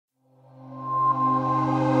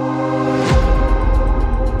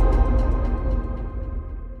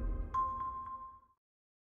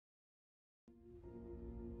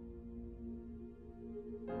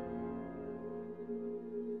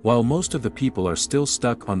While most of the people are still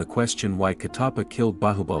stuck on the question why Katappa killed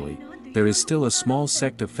Baahubali, there is still a small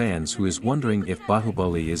sect of fans who is wondering if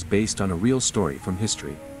Baahubali is based on a real story from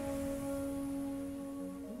history.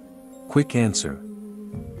 Quick answer.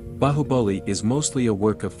 Baahubali is mostly a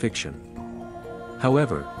work of fiction.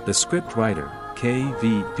 However, the script writer,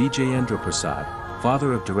 K.V. Vijayendra Prasad,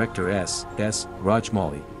 father of director S.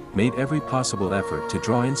 Rajamouli, made every possible effort to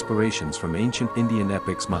draw inspirations from ancient Indian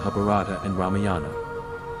epics Mahabharata and Ramayana.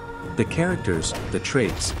 The characters, the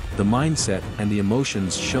traits, the mindset and the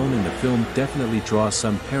emotions shown in the film definitely draw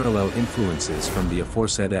some parallel influences from the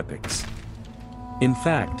aforesaid epics. In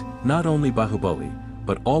fact, not only Baahubali,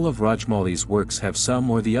 but all of Rajamouli's works have some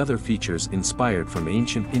or the other features inspired from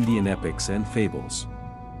ancient Indian epics and fables.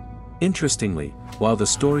 Interestingly, while the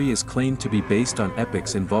story is claimed to be based on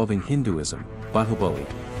epics involving Hinduism, Baahubali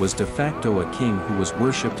was de facto a king who was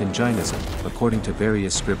worshipped in Jainism, according to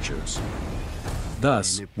various scriptures.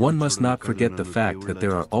 Thus, one must not forget the fact that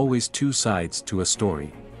there are always two sides to a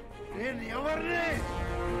story.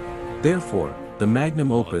 Therefore, the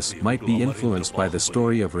magnum opus might be influenced by the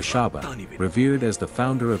story of Rishabha, revered as the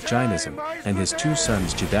founder of Jainism, and his two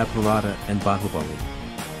sons Jadapurata and Baahubali.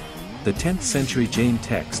 The 10th century Jain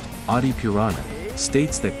text, Adi Purana,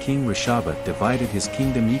 states that King Rishabha divided his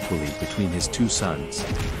kingdom equally between his two sons.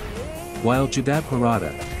 While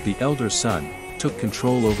Jadapurata, the elder son, took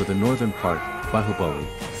control over the northern part, Baahubali,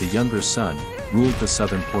 the younger son, ruled the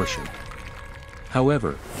southern portion.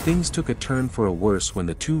 However, things took a turn for a worse when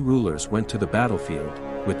the two rulers went to the battlefield,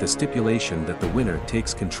 with the stipulation that the winner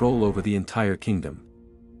takes control over the entire kingdom.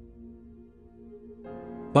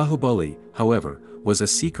 Baahubali, however, was a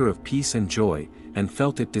seeker of peace and joy, and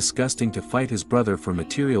felt it disgusting to fight his brother for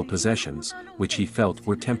material possessions, which he felt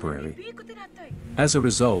were temporary. As a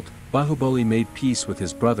result, Baahubali made peace with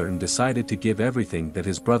his brother and decided to give everything that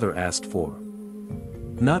his brother asked for.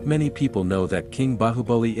 Not many people know that King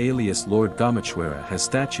Baahubali alias Lord Vodenicharow has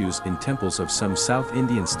statues in temples of some South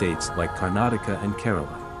Indian states like Karnataka and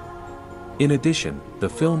Kerala. In addition, the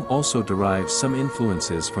film also derives some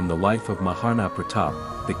influences from the life of Maharana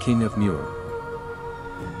Pratap, the king of Mewar.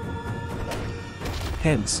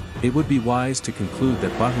 Hence, it would be wise to conclude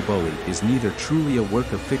that Baahubali is neither truly a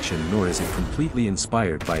work of fiction nor is it completely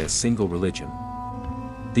inspired by a single religion.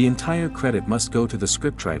 The entire credit must go to the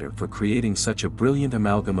scriptwriter for creating such a brilliant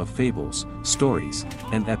amalgam of fables, stories,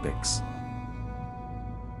 and epics.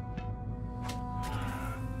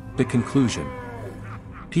 The conclusion.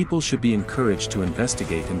 People should be encouraged to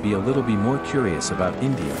investigate and be a little bit more curious about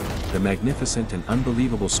India, the magnificent and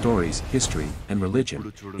unbelievable stories, history, and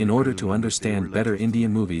religion, in order to understand better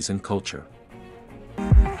Indian movies and culture.